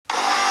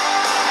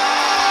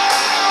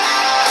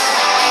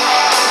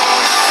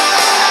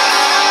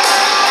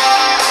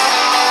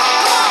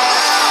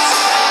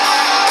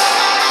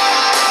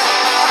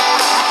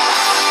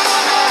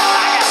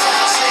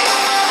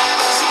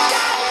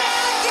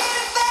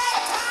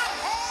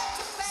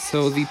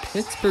So the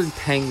Pittsburgh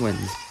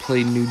Penguins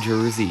played New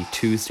Jersey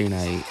Tuesday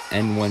night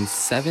and won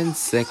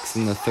 7-6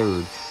 in the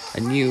third.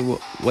 And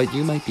what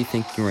you might be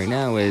thinking right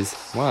now is,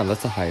 wow,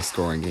 that's a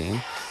high-scoring game.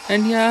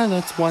 And yeah,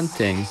 that's one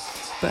thing.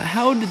 But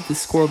how did the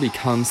score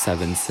become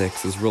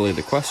 7-6 is really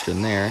the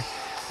question there.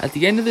 At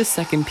the end of the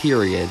second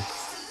period,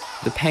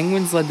 the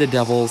Penguins led the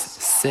Devils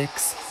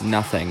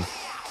 6-0.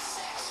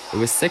 It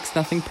was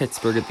 6-0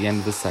 Pittsburgh at the end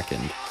of the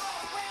second.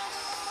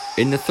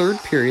 In the third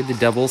period, the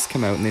Devils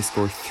come out and they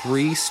score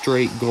 3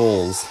 straight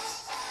goals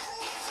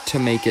to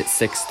make it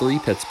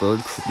 6-3 Pittsburgh.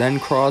 Then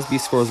Crosby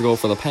scores a goal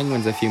for the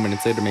Penguins a few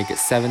minutes later to make it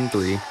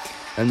 7-3.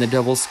 Then the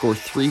Devils score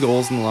 3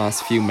 goals in the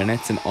last few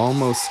minutes and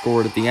almost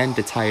scored at the end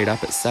to tie it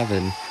up at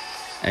 7.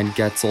 And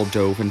Getzel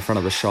dove in front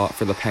of a shot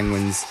for the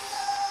Penguins.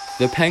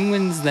 The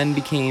Penguins then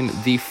became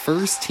the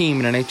first team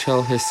in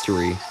NHL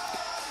history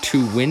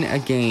to win a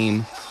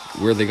game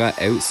where they got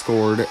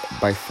outscored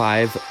by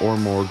 5 or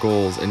more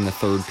goals in the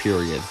third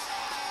period.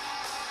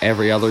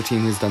 Every other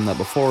team who's done that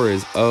before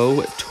is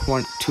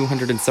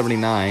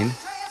 279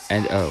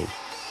 and 0.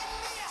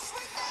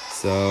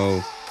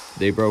 So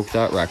they broke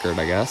that record,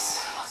 I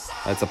guess.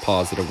 That's a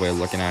positive way of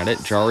looking at it.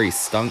 Jari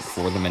stunk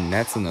for them in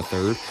nets in the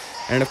third.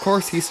 And of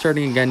course he's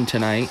starting again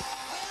tonight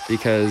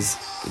because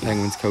the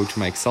Penguins coach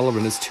Mike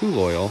Sullivan is too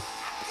loyal.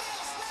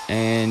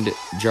 And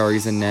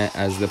Jari's in net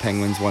as the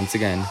Penguins once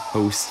again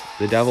host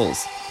the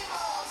Devils.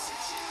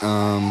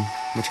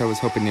 Which I was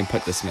hoping they'd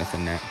put the Smith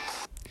in net.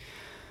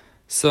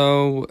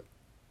 So,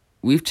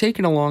 we've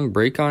taken a long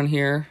break on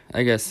here.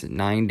 I guess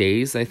 9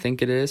 days, I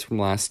think it is. From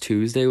last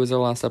Tuesday was our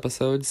last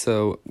episode.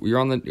 So,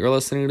 you're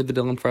listening to the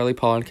Dylan Farley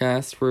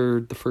podcast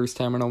for the first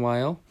time in a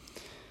while.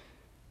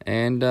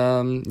 And,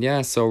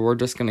 so we're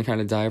just going to kind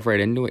of dive right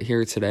into it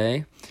here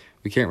today.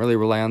 We can't really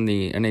rely on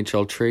the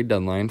NHL trade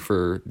deadline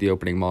for the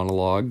opening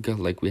monologue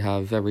like we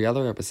have every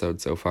other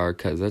episode so far,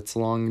 because it's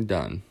long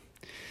done.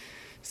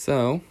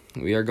 So,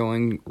 we are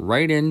going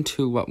right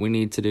into what we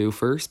need to do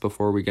first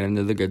before we get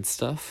into the good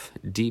stuff.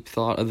 Deep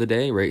thought of the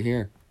day right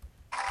here.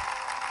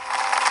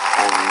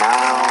 And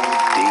now,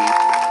 Deep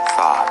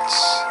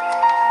Thoughts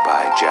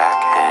by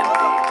Jack Handy.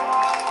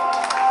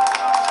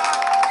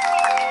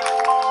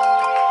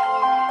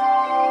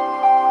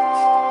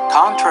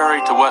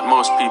 Contrary to what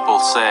most people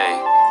say,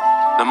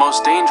 the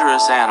most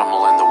dangerous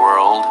animal in the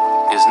world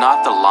is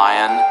not the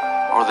lion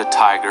or the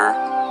tiger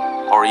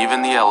or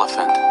even the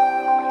elephant.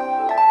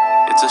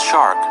 It's a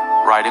shark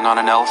riding on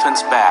an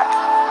elephant's back,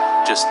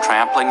 just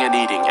trampling and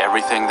eating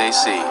everything they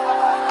see.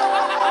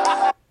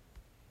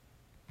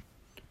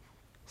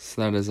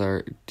 So that is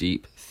our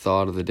deep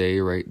thought of the day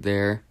right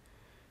there.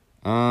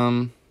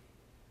 I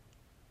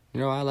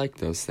like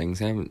those things.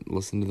 I haven't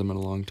listened to them in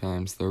a long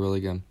time, so they're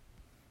really good.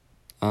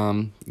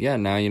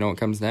 Now you know what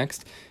comes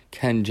next.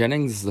 Ken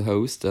Jennings is the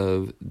host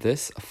of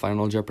this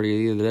Final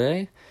Jeopardy of the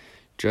Day,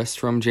 just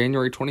from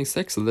January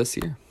 26th of this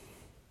year.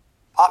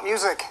 Pop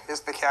music is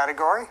the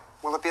category.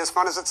 Will it be as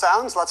fun as it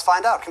sounds? Let's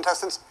find out.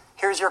 Contestants,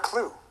 here's your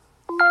clue.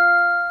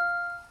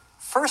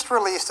 First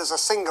released as a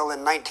single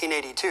in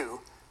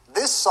 1982,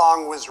 this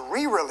song was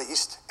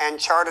re-released and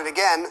charted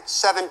again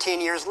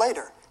 17 years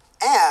later,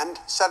 and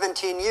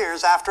 17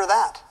 years after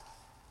that.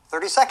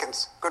 30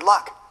 seconds. Good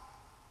luck.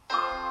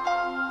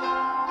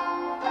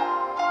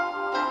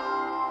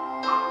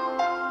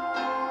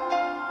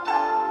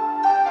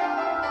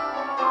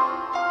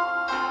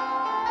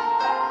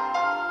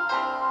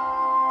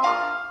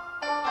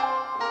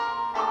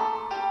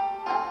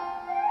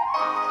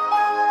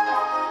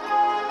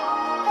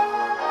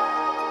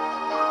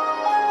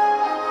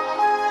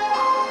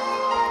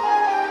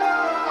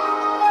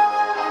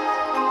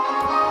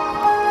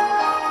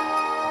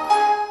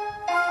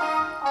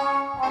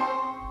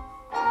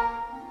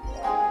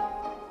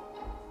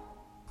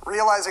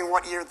 Realizing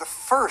what year the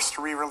first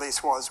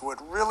re-release was would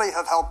really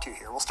have helped you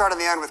here. We'll start in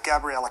the end with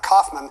Gabriella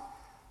Kaufman,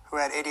 who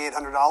had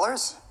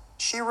 $8,800.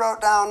 She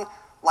wrote down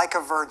Like a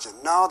Virgin.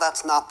 No,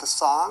 that's not the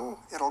song.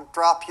 It'll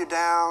drop you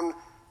down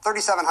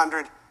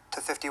 $3,700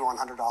 to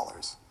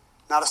 $5,100.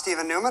 Now to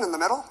Stephen Newman in the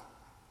middle.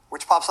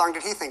 Which pop song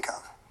did he think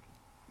of?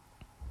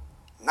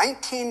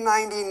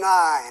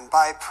 1999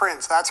 by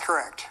Prince. That's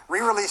correct.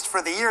 Re-released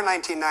for the year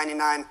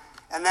 1999,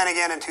 and then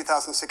again in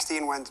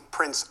 2016 when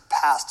Prince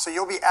passed. So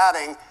you'll be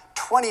adding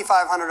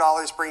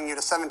 $2,500, bringing you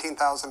to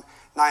 $17,900.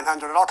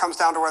 It all comes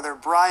down to whether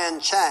Brian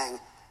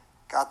Chang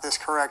got this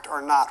correct or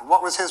not.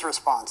 What was his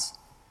response?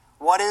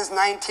 What is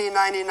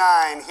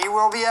 1999? He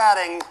will be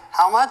adding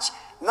how much?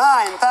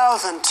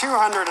 $9,201,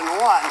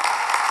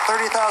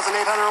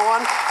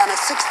 $30,801, and a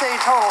 6-day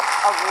total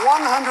of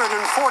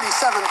 $147,304.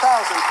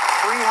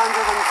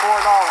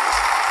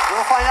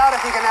 We'll find out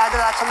if you can add to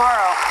that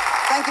tomorrow.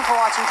 Thank you for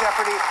watching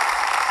Jeopardy,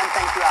 and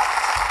thank you, Alex.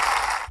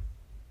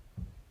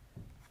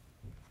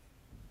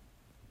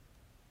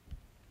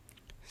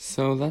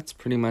 So that's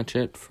pretty much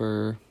it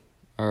for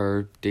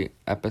our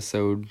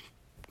episode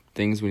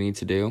things we need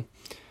to do.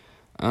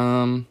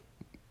 We're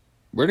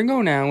going to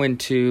go now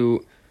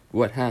into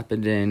what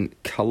happened in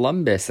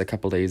Columbus a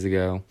couple days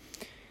ago.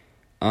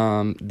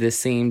 The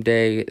same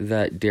day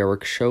that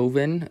Derek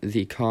Chauvin,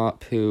 the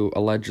cop who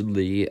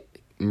allegedly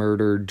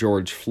murdered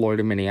George Floyd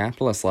in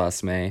Minneapolis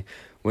last May,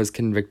 was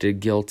convicted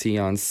guilty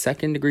on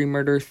second-degree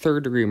murder,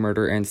 third-degree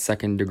murder, and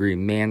second-degree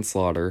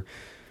manslaughter,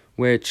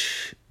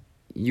 which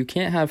you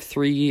can't have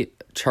 3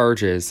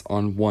 charges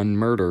on one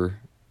murder,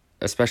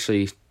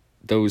 especially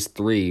those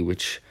 3,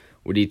 which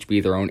would each be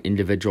their own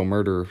individual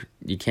murder.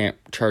 You can't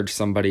charge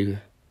somebody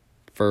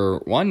for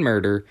one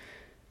murder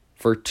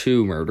for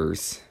 2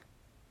 murders,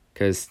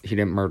 because he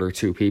didn't murder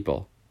 2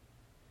 people.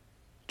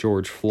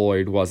 George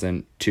Floyd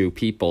wasn't 2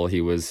 people,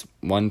 he was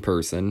 1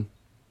 person,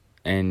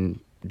 and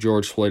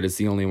George Floyd is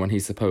the only one he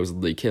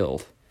supposedly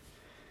killed.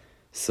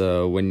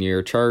 So when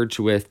you're charged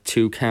with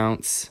 2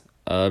 counts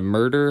of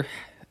murder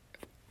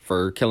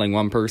for killing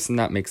 1 person,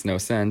 that makes no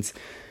sense.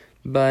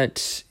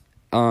 But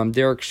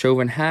Derek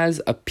Chauvin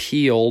has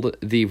appealed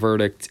the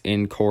verdict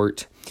in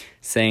court,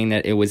 saying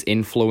that it was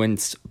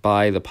influenced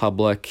by the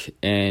public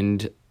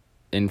and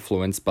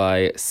influenced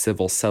by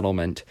civil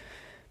settlement,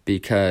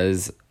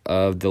 because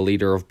of the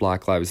leader of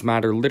Black Lives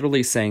Matter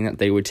literally saying that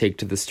they would take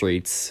to the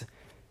streets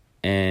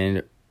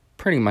and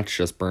pretty much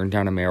just burn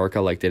down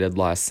America like they did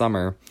last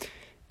summer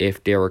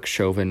if Derek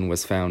Chauvin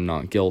was found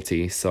not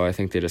guilty. So I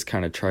think they just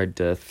kind of tried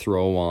to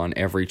throw on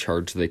every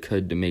charge they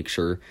could to make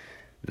sure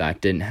that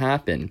didn't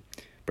happen.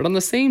 But on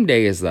the same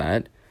day as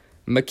that,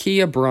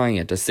 Ma'Khia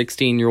Bryant, a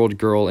 16-year-old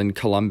girl in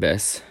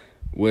Columbus,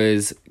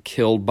 was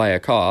killed by a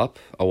cop,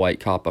 a white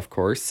cop, of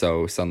course,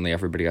 so suddenly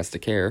everybody has to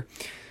care.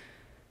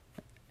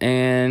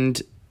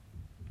 And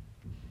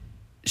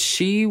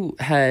she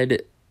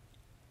had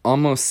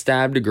almost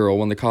stabbed a girl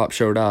when the cop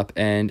showed up,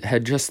 and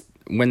had just,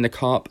 when the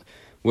cop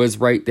was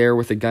right there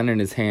with a gun in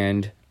his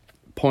hand,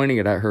 pointing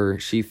it at her,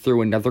 she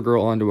threw another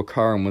girl onto a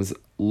car and was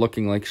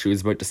looking like she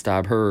was about to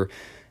stab her,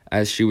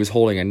 as she was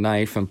holding a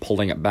knife and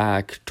pulling it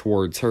back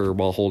towards her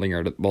while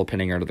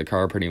pinning her to the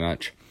car, pretty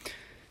much.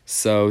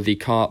 So the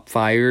cop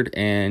fired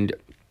and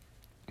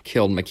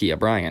killed Ma'Khia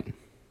Bryant.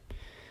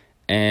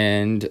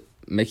 And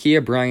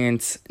Ma'Khia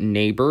Bryant's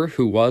neighbor,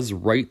 who was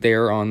right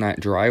there on that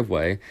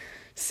driveway,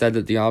 said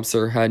that the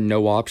officer had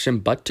no option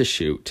but to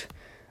shoot.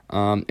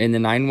 In the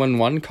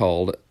 911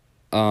 call,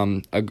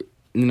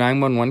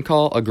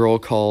 a girl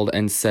called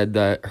and said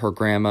that her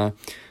grandma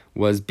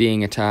was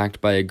being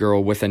attacked by a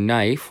girl with a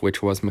knife,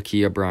 which was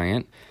Ma'Khia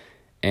Bryant,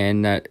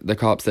 and that the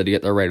cops had to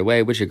get there right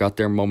away, which he got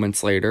there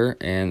moments later,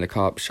 and the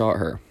cop shot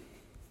her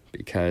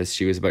because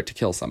she was about to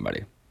kill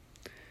somebody.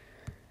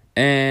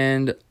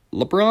 And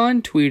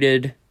LeBron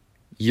tweeted,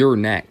 "You're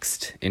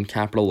next," in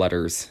capital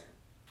letters,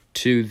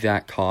 to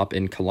that cop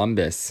in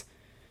Columbus.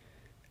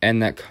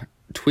 And that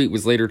tweet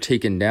was later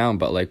taken down,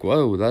 but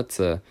whoa,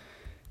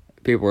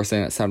 people were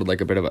saying that sounded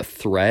like a bit of a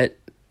threat.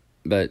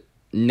 But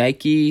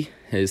Nike,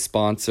 his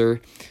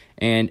sponsor,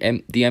 and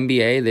the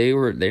NBA, they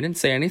didn't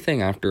say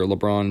anything after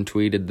LeBron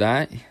tweeted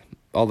that,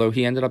 although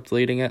he ended up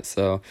deleting it.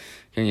 So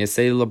can you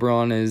say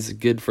LeBron is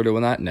good for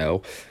doing that?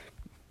 No.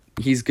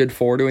 He's good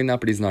for doing that,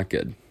 but he's not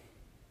good.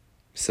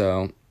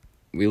 So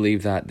we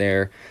leave that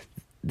there.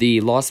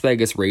 The Las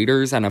Vegas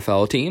Raiders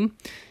NFL team,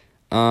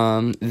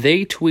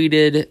 they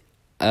tweeted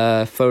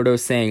a photo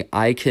saying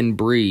 "I can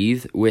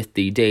breathe" with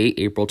the date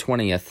April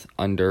 20th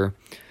under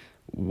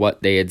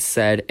what they had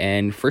said,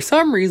 and for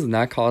some reason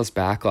that caused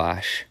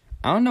backlash.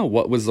 I don't know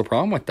what was the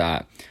problem with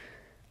that.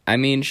 I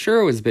mean,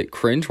 sure, it was a bit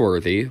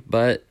cringeworthy,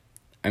 but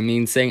I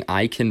mean, saying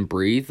 "I can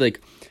breathe,"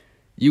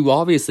 you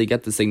obviously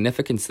get the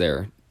significance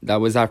there.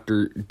 That was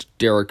after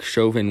Derek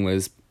Chauvin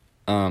was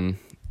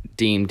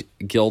deemed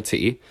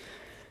guilty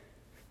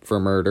for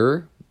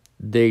murder.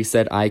 They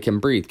said "I can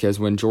breathe" because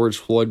when George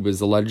Floyd was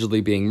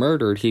allegedly being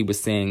murdered, he was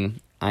saying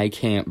 "I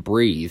can't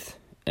breathe,"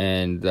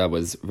 and that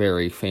was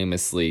very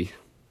famously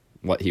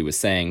what he was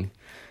saying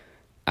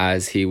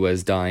as he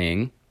was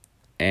dying.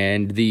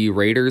 And the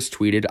Raiders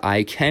tweeted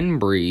 "I can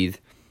breathe"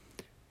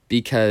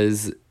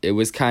 because it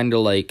was kind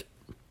of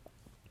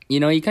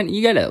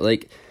you get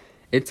it.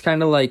 It's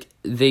kind of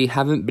they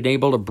haven't been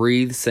able to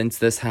breathe since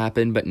this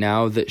happened, but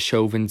now that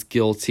Chauvin's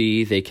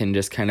guilty, they can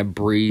just kind of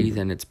breathe,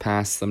 and it's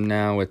past them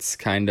now. It's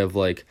kind of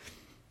but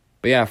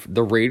yeah,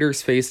 the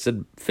Raiders faced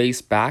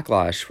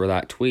backlash for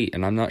that tweet,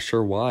 and I'm not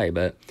sure why,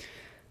 but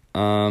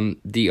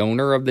the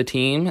owner of the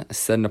team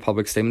said in a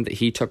public statement that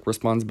he took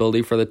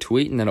responsibility for the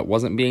tweet and that it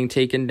wasn't being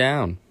taken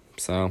down.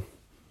 So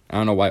I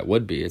don't know why it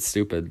would be. It's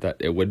stupid that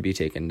it would be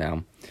taken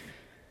down.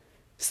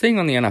 Staying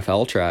on the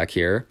NFL track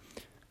here,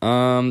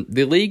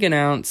 the league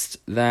announced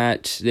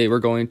that they were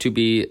going to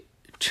be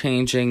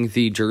changing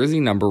the jersey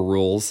number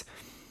rules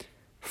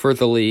for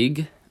the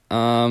league.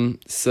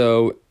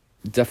 So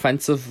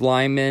defensive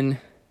linemen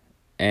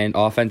and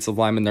offensive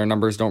linemen, their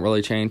numbers don't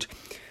really change.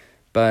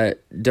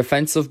 But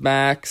defensive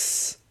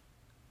backs,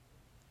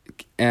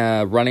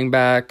 running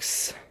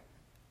backs,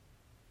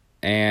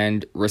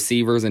 and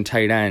receivers and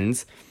tight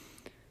ends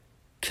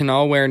can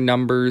all wear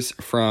numbers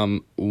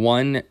from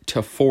 1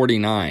 to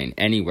 49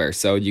 anywhere.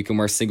 So you can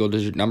wear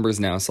single-digit numbers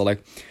now. So,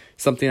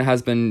 something that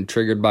has been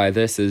triggered by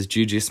this is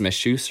Juju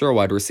Smith-Schuster, a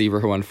wide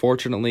receiver who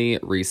unfortunately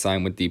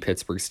re-signed with the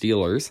Pittsburgh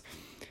Steelers.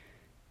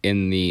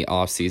 in the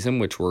offseason,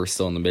 which we're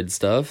still in the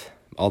midst of,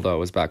 although it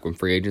was back when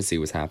free agency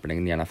was happening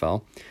in the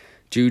NFL.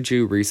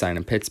 Juju re-signed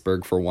in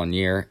Pittsburgh for 1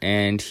 year,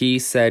 and he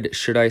said,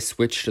 should I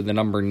switch to the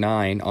number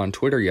 9 on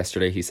Twitter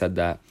yesterday? He said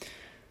that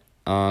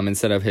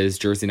instead of his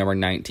jersey number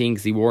 19,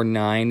 because he wore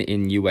 9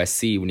 in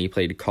USC when he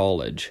played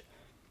college.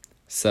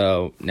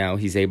 So now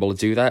he's able to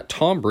do that.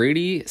 Tom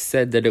Brady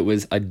said that it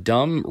was a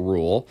dumb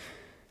rule.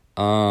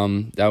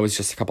 That was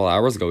just a couple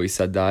hours ago. He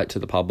said that to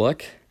the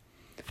public.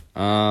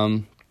 Yeah,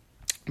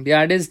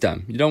 it is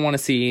dumb. You don't want to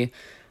see,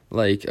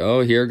 like,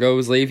 oh, here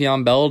goes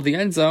Le'Veon Bell to the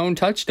end zone,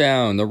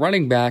 touchdown, the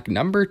running back,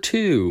 number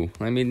 2.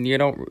 I mean, you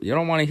don't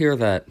want to hear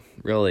that,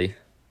 really.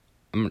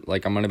 I'm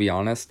going to be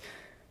honest.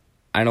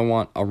 I don't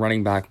want a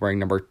running back wearing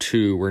number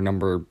 2 or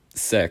number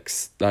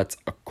 6. That's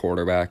a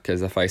quarterback,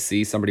 because if I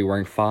see somebody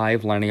wearing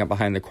 5 lining up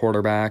behind the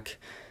quarterback,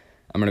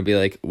 I'm going to be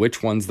like,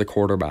 which one's the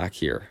quarterback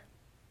here?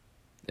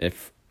 I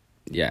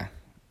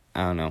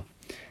don't know.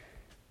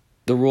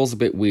 The rule's a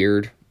bit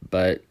weird,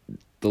 but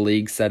the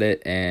league said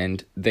it,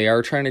 and they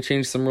are trying to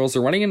change some rules.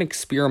 They're running an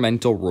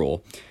experimental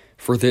rule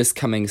for this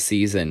coming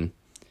season.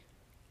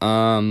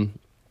 And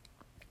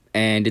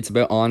it's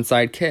about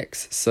onside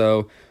kicks.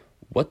 So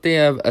what they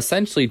have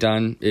essentially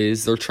done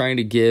is they're trying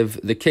to give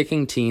the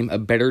kicking team a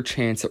better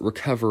chance at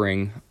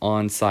recovering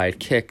onside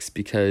kicks,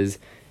 because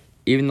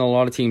even though a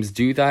lot of teams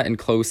do that in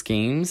close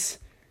games,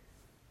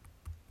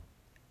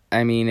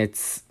 I mean, it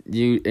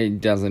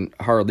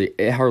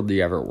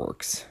hardly ever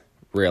works,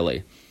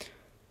 really.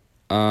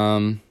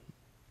 So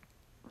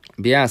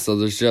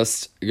there's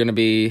just going to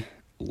be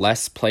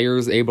less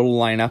players able to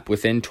line up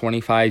within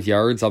 25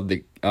 yards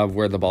of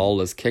where the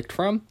ball is kicked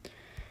from.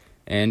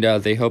 And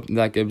they hope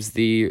that gives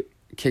the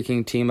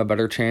kicking team a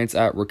better chance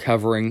at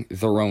recovering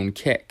their own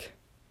kick.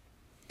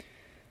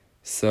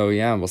 So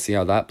yeah, we'll see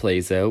how that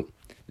plays out.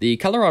 The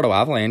Colorado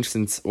Avalanche,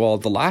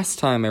 the last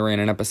time I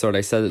ran an episode,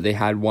 I said that they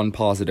had 1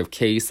 positive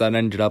case. That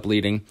ended up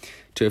leading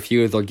to a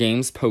few of their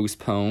games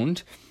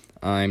postponed.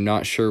 I'm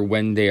not sure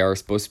when they are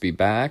supposed to be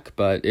back,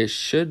 but it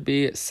should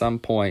be at some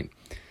point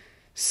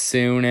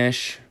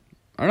soonish.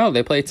 I don't know,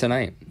 they play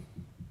tonight.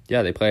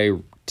 Yeah, they play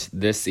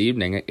this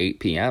evening at 8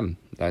 p.m.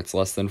 That's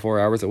less than 4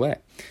 hours away.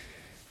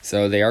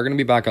 So they are going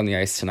to be back on the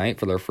ice tonight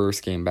for their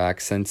first game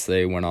back since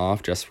they went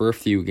off just for a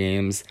few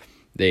games.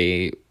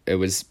 It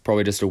was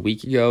probably just a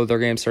week ago their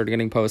game started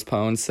getting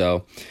postponed,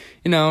 so,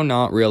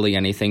 not really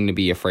anything to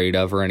be afraid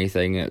of or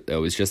anything. It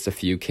was just a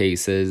few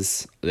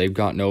cases. They've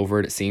gotten over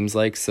it seems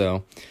like,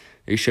 so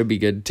they should be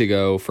good to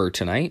go for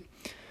tonight.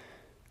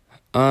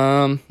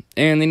 And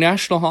the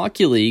National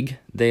Hockey League,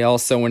 they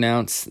also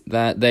announced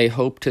that they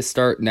hope to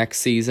start next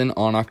season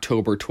on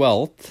October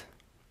 12th,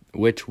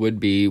 which would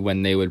be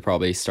when they would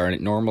probably start it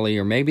normally,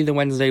 or maybe the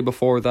Wednesday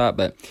before that,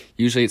 but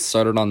usually it's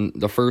started on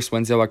the first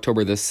Wednesday of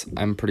October. This,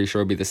 I'm pretty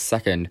sure, will be the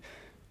second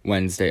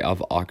Wednesday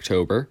of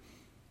October.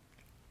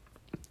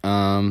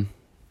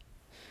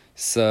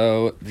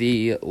 So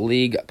the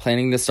league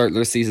planning to start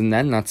their season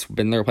then, that's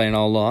been their plan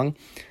all along.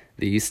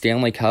 The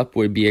Stanley Cup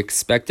would be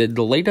expected,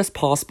 the latest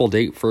possible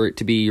date for it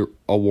to be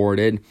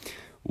awarded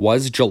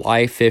was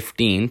July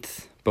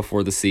 15th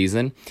before the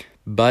season.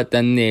 But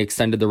then they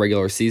extended the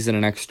regular season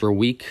an extra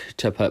week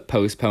to put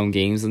postponed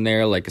games in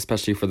there, like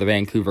especially for the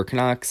Vancouver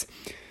Canucks,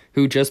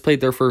 who just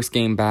played their first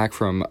game back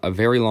from a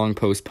very long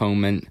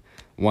postponement,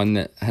 one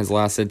that has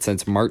lasted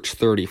since March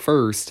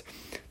 31st.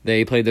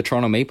 They played the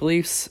Toronto Maple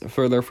Leafs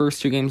for their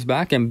first 2 games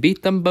back and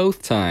beat them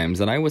both times,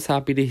 and I was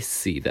happy to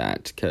see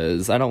that,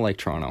 because I don't like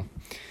Toronto.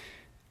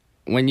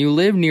 When you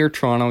live near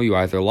Toronto, you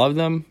either love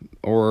them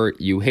or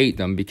you hate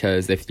them,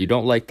 because if you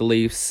don't like the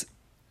Leafs,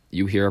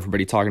 you hear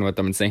everybody talking about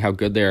them and saying how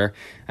good they are,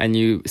 and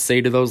you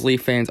say to those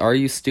Leaf fans, are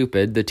you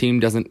stupid? The team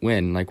doesn't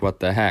win. Like, what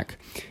the heck?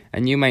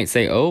 And you might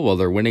say, oh, well,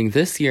 they're winning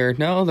this year.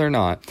 No, they're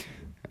not.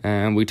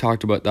 And we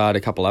talked about that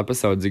a couple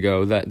episodes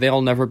ago, that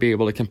they'll never be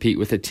able to compete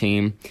with a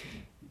team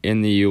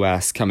in the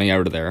U.S. coming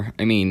out of there.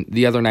 I mean,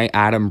 the other night,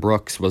 Adam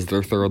Brooks was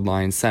their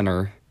third-line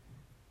center.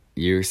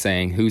 You're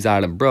saying, who's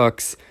Adam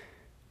Brooks?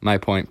 My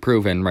point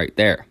proven right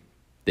there.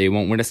 They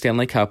won't win a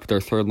Stanley Cup with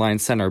their third-line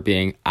center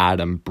being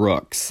Adam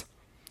Brooks.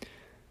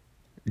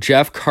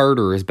 Jeff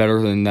Carter is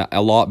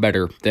a lot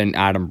better than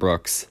Adam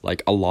Brooks.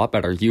 Like, a lot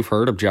better. You've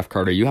heard of Jeff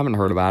Carter. You haven't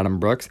heard of Adam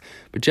Brooks.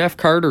 But Jeff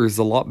Carter is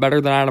a lot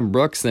better than Adam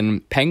Brooks,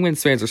 and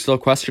Penguins fans are still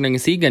questioning,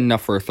 is he good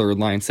enough for a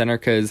third-line center?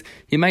 Because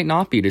he might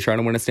not be to try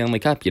to win a Stanley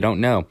Cup. You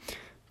don't know.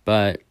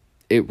 But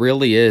it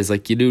really is.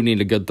 Like, you do need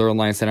a good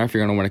third-line center if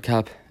you're going to win a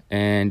cup.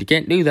 And you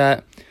can't do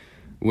that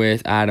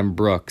with Adam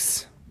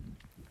Brooks.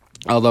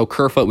 Although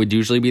Kerfoot would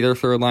usually be their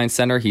third-line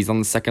center. He's on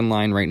the second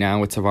line right now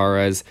with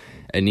Tavares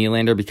and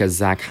Nylander, because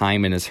Zach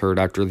Hyman is hurt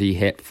after the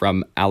hit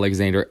from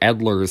Alexander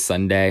Edler's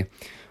Sunday,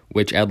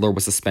 which Edler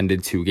was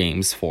suspended 2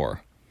 games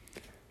for.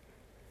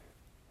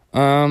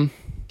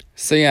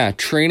 So yeah,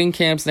 training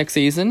camps next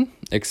season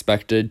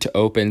expected to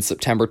open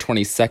September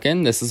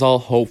 22nd. This is all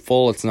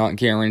hopeful. It's not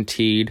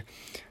guaranteed.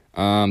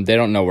 They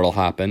don't know what'll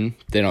happen.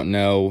 They don't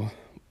know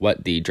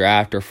what the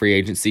draft or free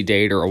agency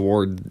date or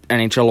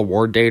NHL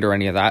award date or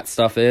any of that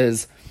stuff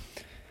is.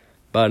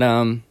 But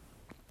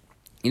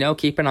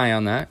keep an eye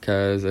on that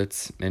because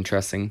it's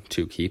interesting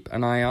to keep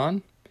an eye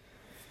on.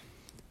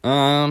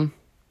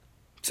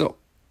 So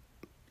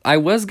I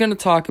was going to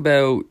talk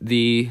about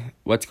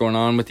what's going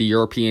on with the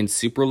European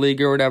Super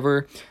League or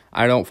whatever.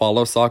 I don't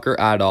follow soccer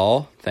at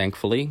all,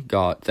 thankfully.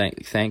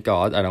 Thank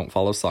God I don't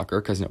follow soccer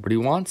because nobody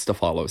wants to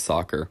follow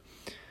soccer.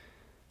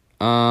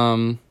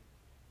 But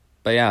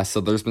yeah,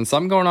 so there's been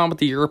something going on with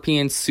the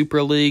European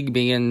Super League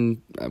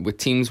being with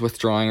teams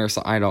withdrawing or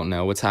something. I don't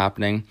know what's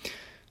happening.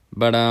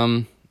 But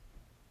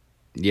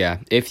yeah,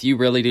 if you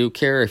really do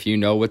care, if you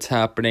know what's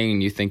happening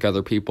and you think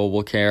other people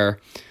will care,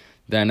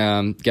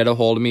 then get a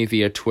hold of me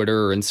via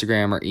Twitter or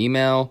Instagram or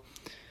email.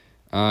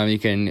 You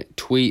can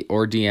tweet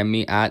or DM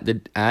me at the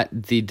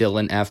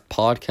Dylan F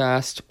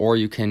Podcast, or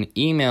you can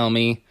email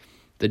me,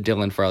 the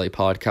Dylan Farley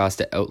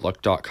Podcast at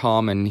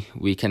outlook.com, and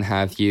we can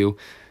have you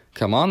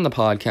come on the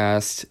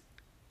podcast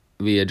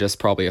via just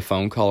probably a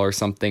phone call or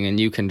something, and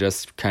you can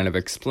just kind of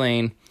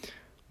explain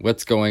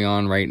what's going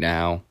on right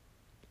now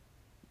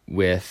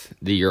with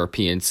the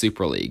European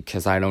Super League,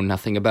 because I know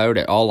nothing about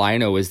it. All I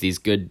know is these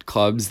good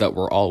clubs that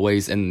were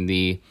always in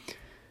the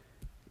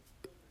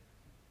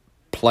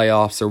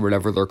playoffs or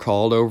whatever they're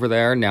called over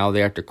there, now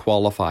they have to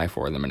qualify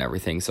for them and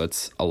everything, so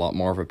it's a lot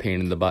more of a pain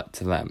in the butt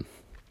to them.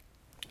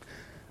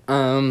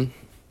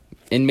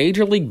 In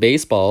Major League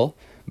Baseball,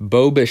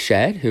 Bo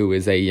Bichette, who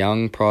is a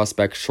young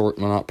prospect,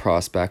 not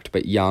prospect,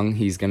 but young,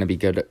 he's going to be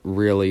good,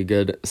 really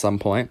good at some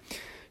point,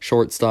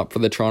 shortstop for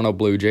the Toronto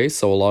Blue Jays,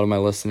 so a lot of my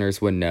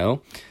listeners would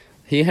know.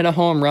 He hit a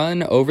home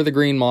run over the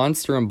Green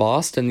Monster in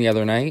Boston the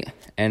other night,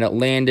 and it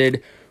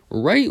landed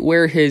right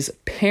where his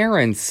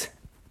parents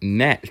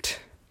met.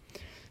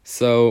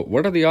 So,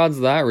 what are the odds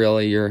of that,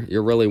 really? You're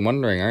really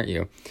wondering, aren't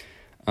you?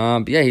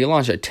 But yeah, he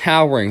launched a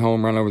towering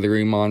home run over the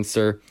Green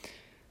Monster,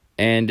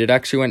 and it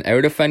actually went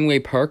out of Fenway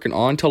Park and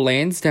onto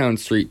Lansdowne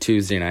Street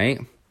Tuesday night.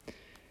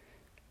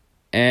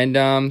 And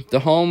the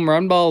home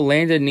run ball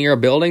landed near a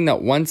building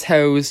that once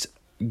housed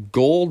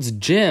Gold's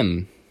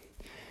Gym.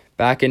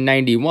 Back in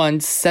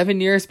 91,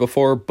 7 years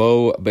before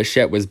Bo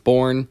Bichette was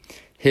born,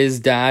 his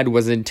dad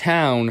was in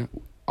town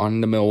on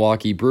the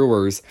Milwaukee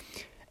Brewers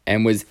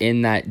and was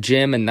in that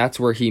gym, and that's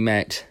where he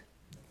met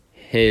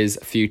his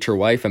future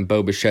wife and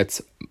Bo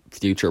Bichette's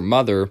future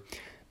mother,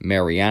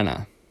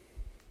 Mariana.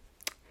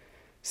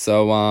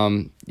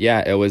 So,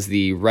 yeah, it was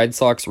the Red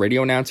Sox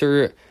radio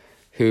announcer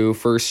who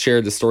first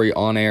shared the story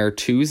on air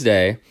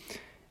Tuesday,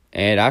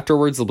 and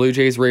afterwards the Blue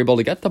Jays were able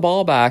to get the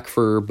ball back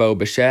for Bo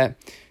Bichette,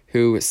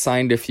 who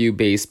signed a few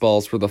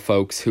baseballs for the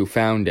folks who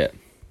found it.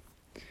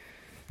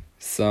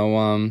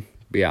 So,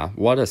 yeah,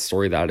 what a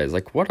story that is.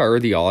 Like, what are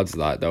the odds of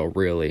that, though,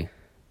 really?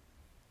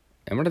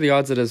 And what are the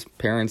odds that his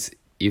parents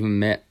even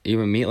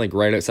meet, like,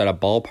 right outside a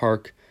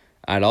ballpark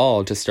at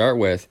all to start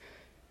with,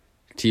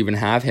 to even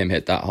have him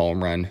hit that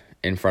home run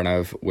in front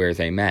of where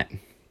they met?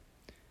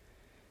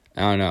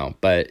 I don't know,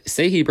 but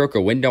say he broke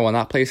a window on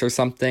that place or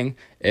something.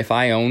 If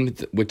I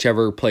owned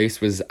whichever place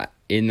was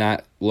in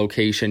that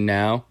location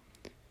now,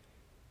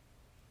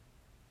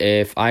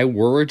 if I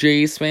were a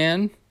Jays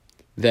fan,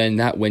 then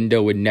that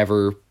window would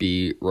never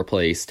be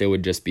replaced. It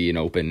would just be an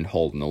open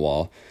hole in the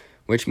wall,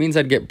 which means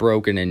I'd get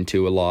broken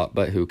into a lot,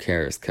 but who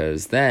cares?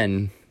 Because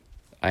then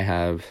I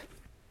have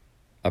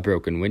a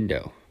broken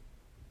window.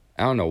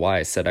 I don't know why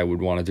I said I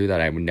would want to do that.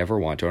 I would never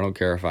want to. I don't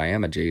care if I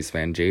am a Jays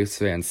fan. Jays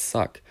fans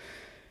suck.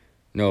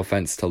 No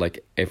offense to,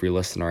 like, every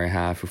listener I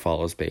have who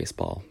follows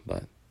baseball,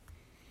 but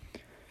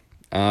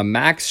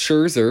Max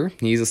Scherzer,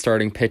 he's a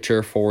starting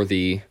pitcher for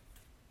the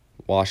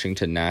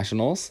Washington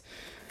Nationals.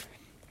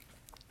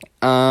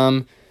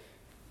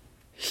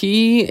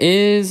 He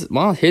is,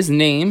 well, his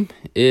name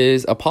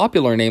is a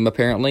popular name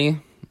apparently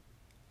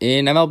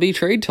in MLB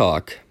Trade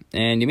Talk.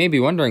 And you may be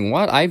wondering,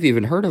 what? I've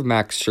even heard of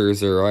Max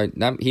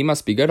Scherzer. He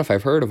must be good if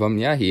I've heard of him.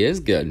 Yeah, he is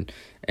good.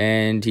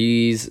 And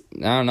I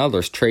don't know,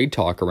 there's trade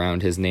talk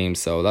around his name,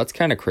 so that's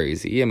kind of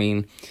crazy. I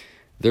mean,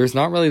 there's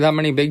not really that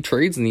many big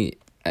trades in the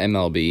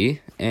MLB,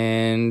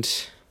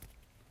 and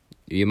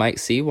you might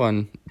see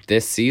one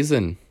this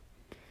season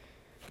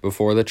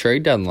before the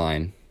trade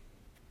deadline,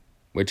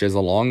 which is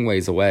a long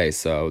ways away,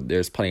 so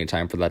there's plenty of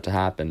time for that to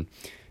happen.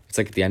 It's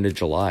like at the end of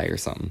July or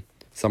something,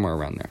 somewhere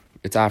around there.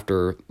 It's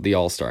after the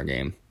All-Star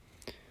game,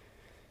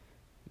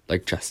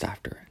 like just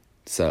after.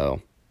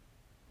 So,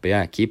 but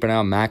yeah, keep an eye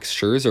on Max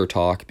Scherzer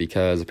talk,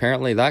 because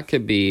apparently that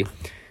could be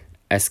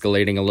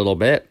escalating a little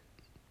bit,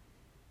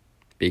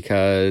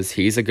 because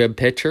he's a good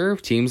pitcher.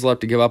 Teams will have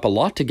to give up a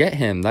lot to get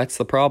him. That's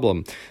the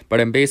problem. But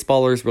in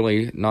baseball, there's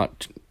really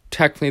not...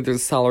 Technically, there's a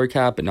salary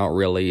cap, but not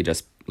really. You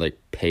just, like,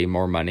 pay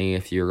more money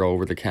if you're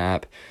over the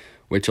cap,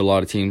 which a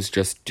lot of teams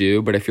just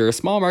do. But if you're a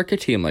small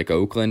market team like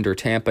Oakland or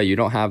Tampa, you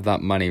don't have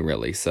that money,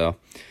 really. So,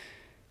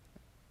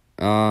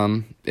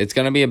 it's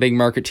going to be a big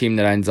market team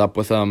that ends up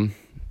with them.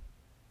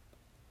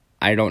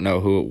 I don't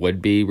know who it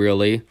would be,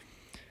 really.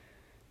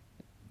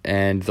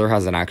 And there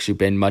hasn't actually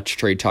been much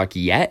trade talk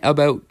yet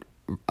about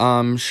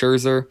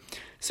Scherzer.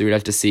 So we'd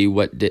have to see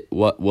what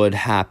would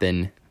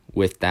happen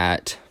with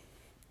that.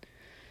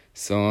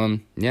 So,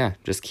 yeah,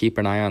 just keep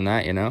an eye on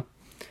that,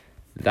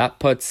 that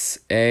puts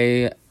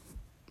a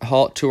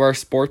halt to our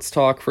sports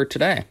talk for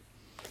today.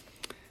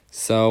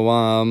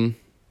 So,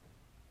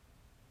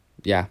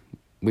 yeah,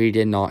 we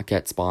did not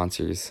get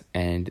sponsors,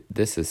 and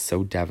this is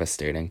so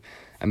devastating.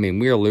 I mean,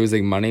 we are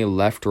losing money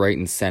left, right,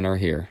 and center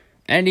here.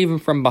 And even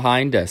from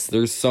behind us,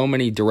 there's so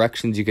many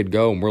directions you could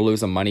go, and we're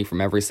losing money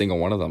from every single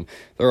one of them.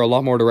 There are a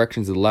lot more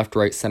directions to the left,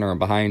 right, center, and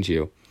behind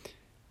you.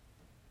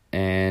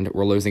 And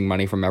we're losing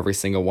money from every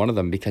single one of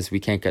them because we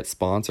can't get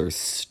sponsors.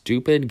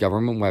 Stupid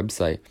government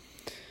website.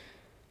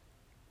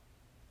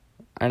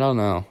 I don't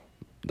know.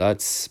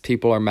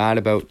 People are mad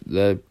about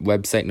the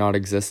website not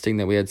existing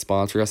that we had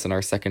sponsored us in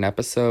our second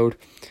episode.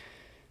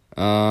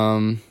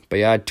 But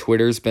yeah,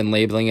 Twitter's been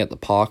labeling it the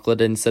Pocklett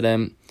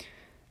incident.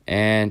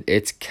 And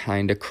it's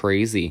kind of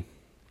crazy.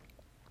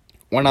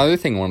 One other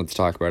thing I wanted to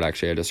talk about,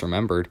 actually, I just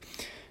remembered.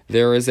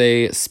 There is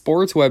a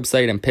sports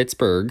website in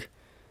Pittsburgh.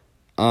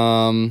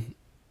 I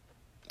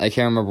can't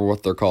remember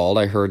what they're called.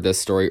 I heard this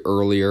story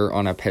earlier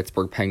on a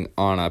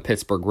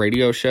Pittsburgh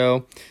radio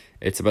show.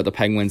 It's about the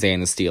Penguins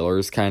and the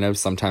Steelers, kind of.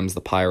 Sometimes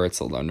the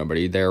Pirates, although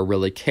nobody there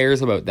really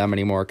cares about them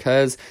anymore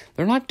because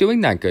they're not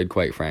doing that good,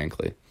 quite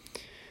frankly.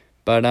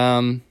 But,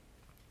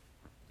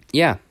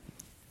 yeah.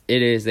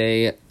 It is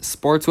a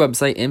sports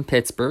website in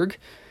Pittsburgh,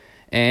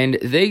 and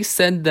they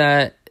said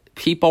that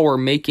people were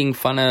making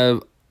fun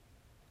of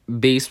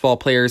baseball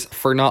players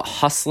for not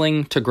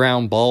hustling to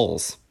ground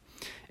balls.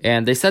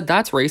 And they said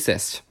that's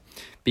racist,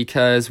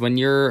 because when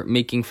you're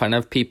making fun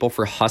of people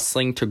for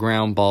hustling to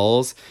ground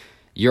balls,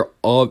 you're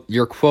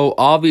quote,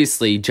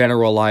 obviously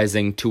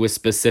generalizing to a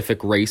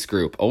specific race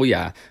group. Oh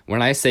yeah,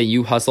 when I say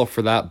you hustle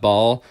for that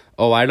ball,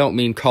 I don't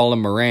mean Colin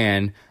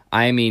Moran,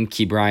 I mean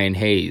Ke'Bryan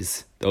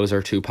Hayes. Those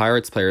are two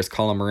Pirates players.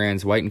 Colin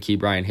Moran's white and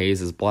Ke'Bryan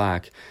Hayes is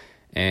black.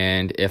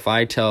 And if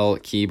I tell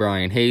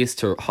Ke'Bryan Hayes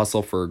to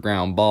hustle for a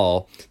ground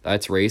ball,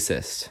 that's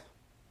racist.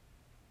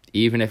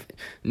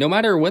 No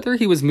matter whether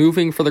he was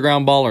moving for the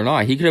ground ball or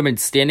not, he could have been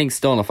standing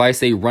still. And if I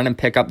say run and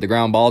pick up the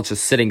ground ball, it's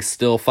just sitting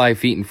still 5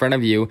 feet in front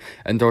of you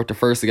and throw it to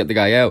first to get the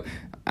guy out.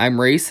 I'm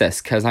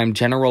racist because I'm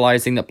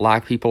generalizing that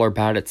black people are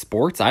bad at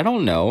sports. I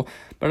don't know.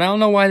 But I don't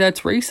know why that's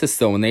racist,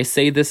 though, when they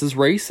say this is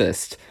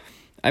racist.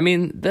 I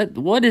mean,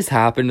 what has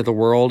happened to the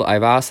world?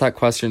 I've asked that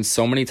question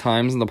so many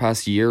times in the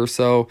past year or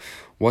so.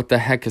 What the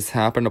heck has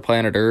happened to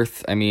planet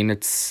Earth? I mean,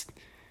 it's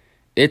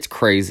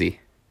crazy.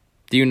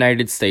 The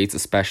United States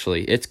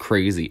especially, it's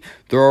crazy.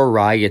 There are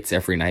riots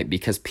every night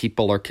because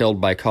people are killed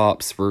by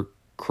cops for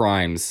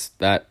crimes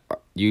that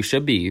you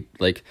should be.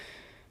 Like,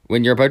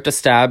 when you're about to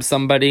stab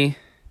somebody,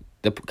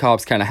 the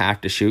cops kind of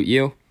have to shoot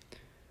you.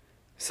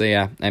 So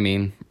yeah, I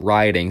mean,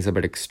 rioting's a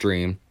bit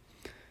extreme.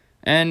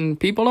 And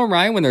people don't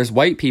riot when there's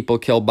white people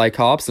killed by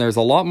cops, and there's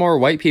a lot more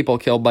white people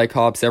killed by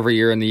cops every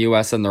year in the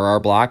U.S. than there are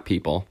black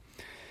people.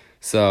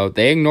 So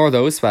they ignore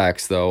those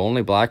facts, though.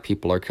 Only black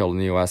people are killed in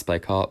the U.S. by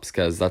cops,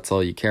 because that's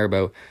all you care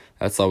about.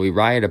 That's all we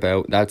riot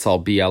about. That's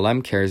all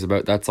BLM cares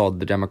about. That's all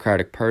the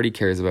Democratic Party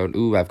cares about.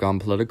 Ooh, I've gone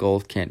political.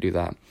 Can't do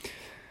that.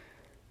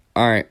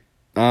 Alright.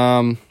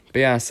 But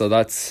yeah, so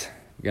that's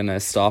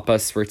gonna stop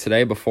us for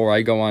today before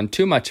I go on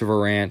too much of a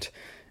rant,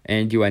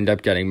 and you end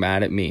up getting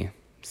mad at me.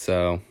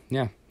 So,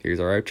 yeah. Here's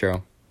our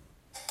outro.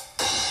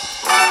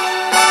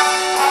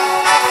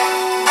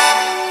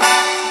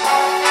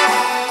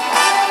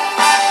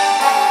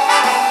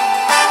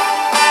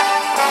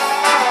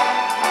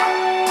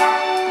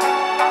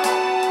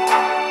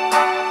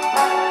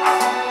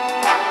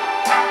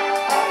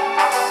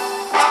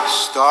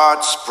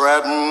 Start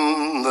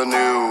spreading the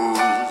news.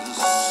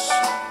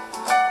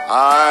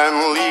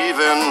 I'm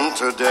leaving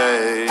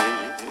today.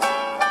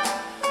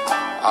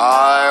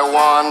 I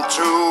want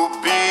to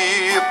be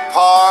a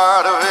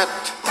part of it.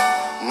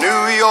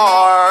 New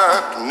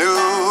York,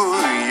 New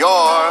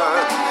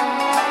York,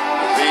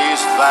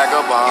 these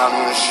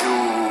vagabond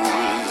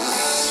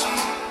shoes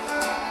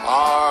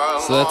are.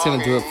 So that's going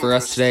to do it for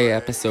us today,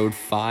 episode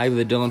 5 of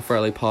the Dylan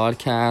Farley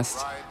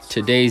podcast.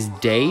 Today's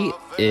date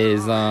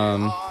is,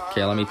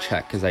 okay, let me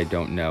check because I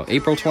don't know.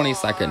 April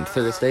 22nd,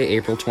 Thursday,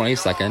 April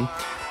 22nd,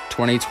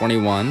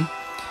 2021.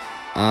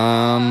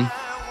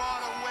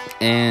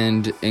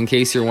 And in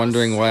case you're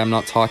wondering why I'm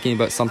not talking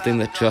about something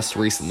that just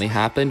recently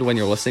happened when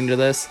you're listening to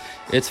this,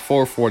 it's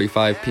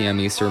 4:45 p.m.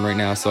 Eastern right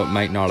now, so it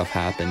might not have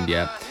happened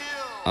yet.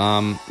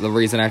 The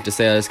reason I have to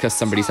say that is because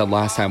somebody said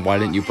last time, why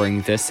didn't you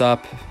bring this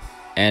up?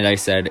 And I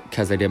said,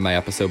 because I did my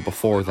episode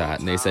before that.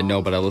 And they said,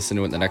 no, but I listened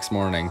to it the next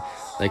morning.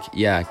 Like,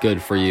 yeah,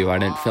 good for you. I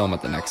didn't film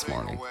it the next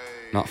morning.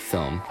 Not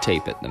film,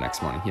 tape it the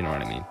next morning. You know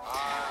what I mean.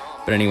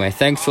 But anyway,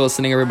 thanks for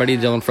listening, everybody,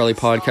 to Dylan Farley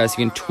Podcast.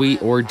 You can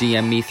tweet or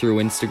DM me through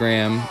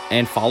Instagram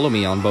and follow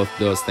me on both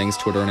those things,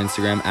 Twitter and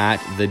Instagram,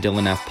 at the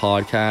Dylan F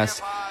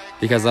Podcast,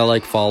 because I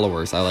like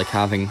followers. I like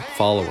having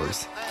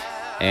followers.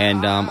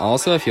 And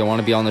also, if you want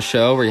to be on the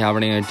show or you have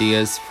any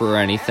ideas for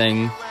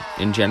anything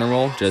in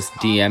general, just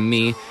DM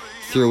me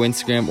through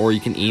Instagram, or you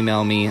can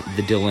email me,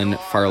 the Dylan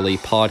Farley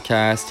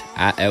Podcast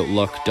at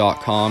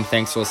outlook.com.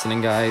 Thanks for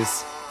listening,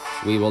 guys.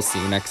 We will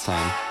see you next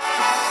time.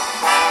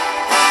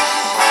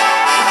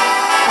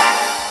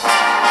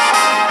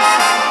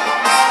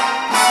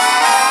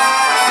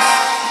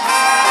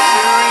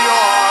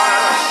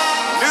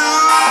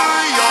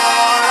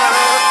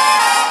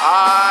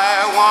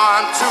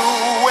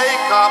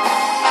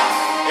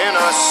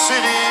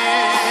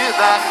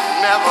 that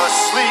never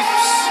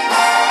sleeps,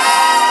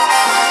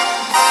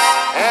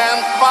 and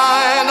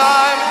find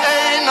I'm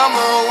a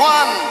number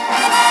one,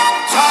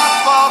 top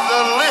of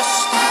the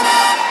list,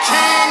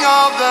 king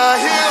of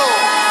the hill,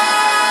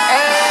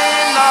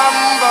 a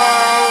number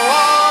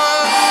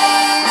one.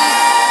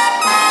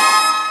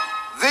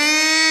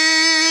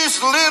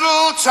 These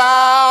little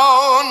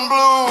town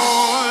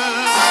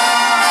blues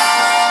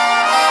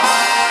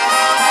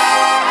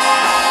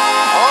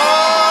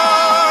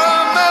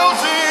are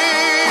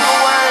melting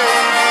away.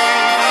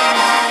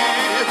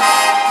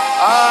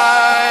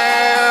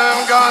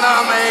 I'm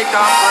gonna make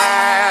a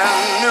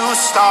brand new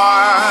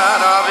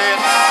start of it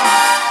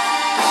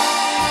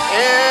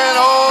in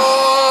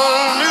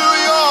old New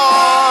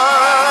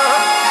York.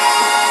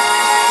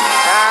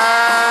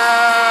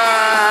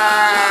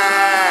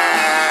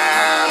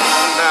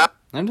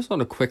 And I just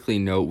want to quickly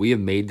note, we have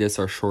made this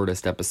our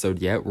shortest episode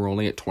yet. We're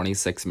only at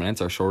 26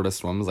 minutes. Our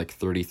shortest one was like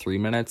 33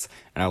 minutes,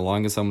 and our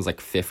longest one was like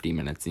 50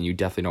 minutes, and you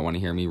definitely don't want to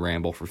hear me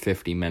ramble for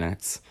 50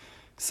 minutes.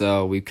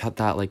 So we cut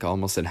that like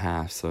almost in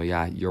half. So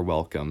yeah, you're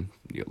welcome.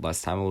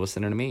 Less time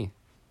listening to me.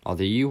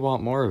 Although you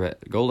want more of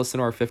it, go listen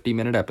to our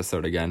 50-minute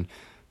episode again.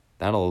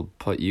 That'll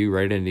put you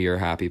right into your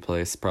happy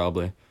place,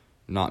 probably.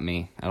 Not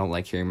me. I don't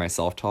like hearing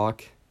myself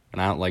talk,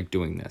 and I don't like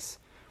doing this.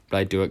 But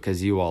I do it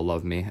because you all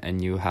love me,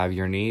 and you have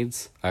your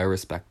needs. I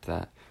respect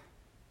that.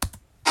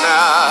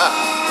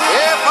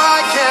 if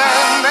I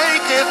can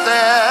make it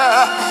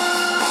there,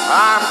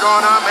 I'm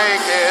gonna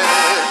make it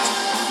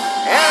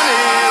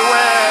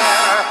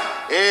anywhere.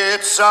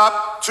 It's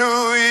up to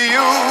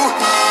you,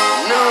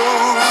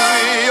 New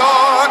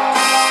York.